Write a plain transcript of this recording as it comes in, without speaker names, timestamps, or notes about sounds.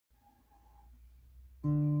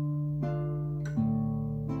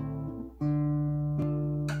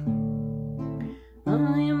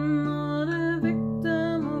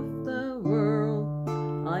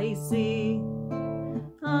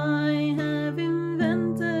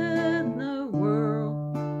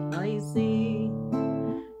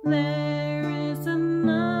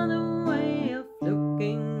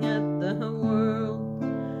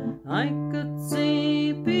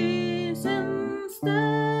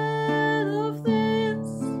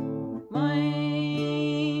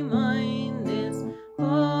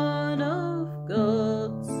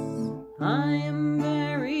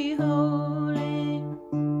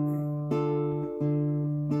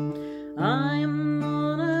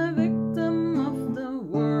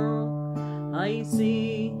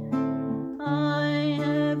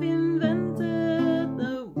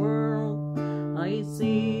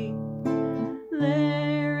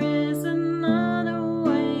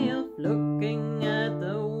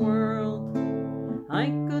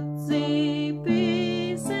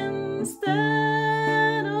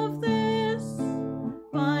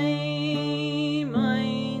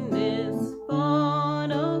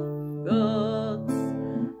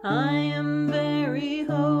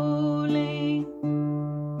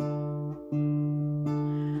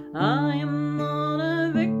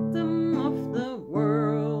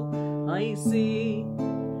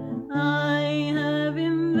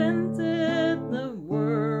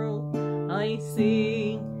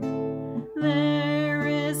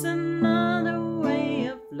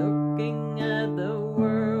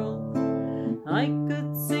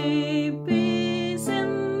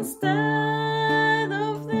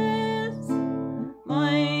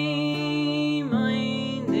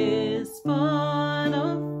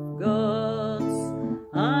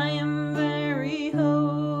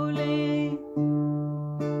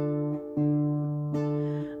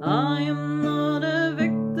I am not a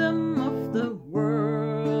victim of the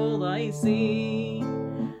world I see.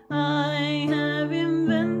 I have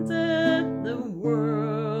invented the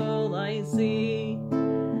world I see.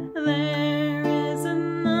 There is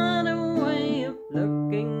another way of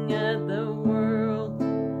looking at the world.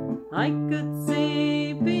 I could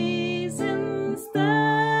see peace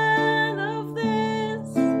instead of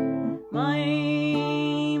this. My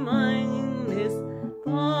mind is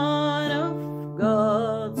part of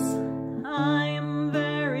God's. I am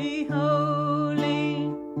very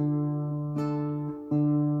holy.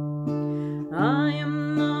 I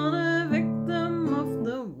am not a victim of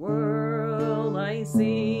the world I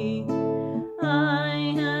see.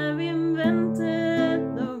 I have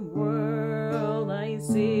invented the world I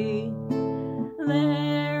see.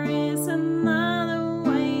 There is another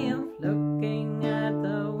way of looking at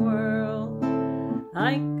the world.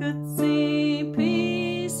 I could see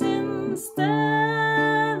peace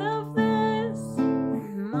instead of this.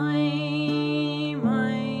 My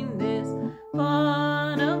mind is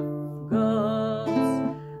part of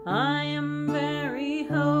God's. I am very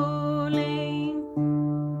holy.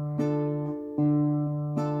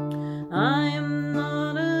 I am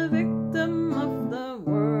not a victim of the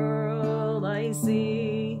world I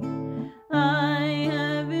see. I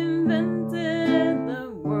have invented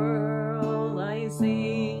the world I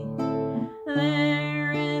see.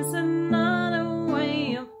 There is another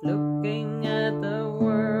way of looking at the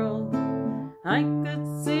world. I could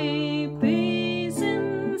see peace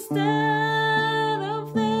instead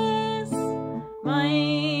of this. My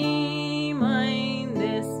mind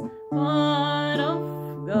is part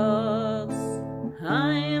of God's.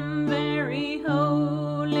 I am very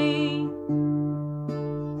holy.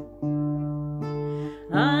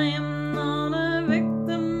 I am not a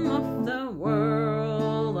victim of the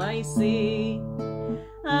world I see.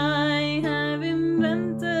 I have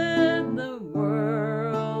invented the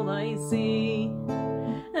world I see.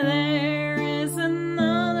 There is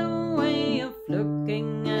another way of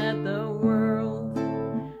looking at the world.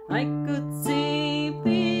 I could see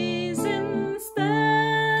peace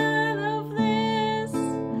instead of this.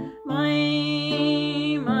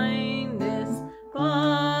 My mind is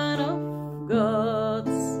part of God's.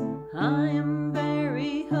 I am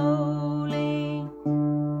very holy.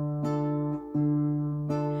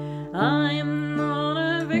 I am not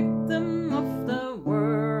a victim of the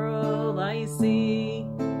world I see.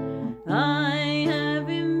 I have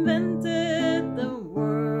invented the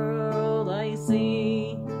world I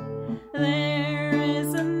see. There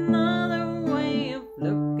is another way of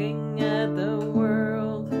looking at the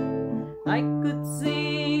world. I could see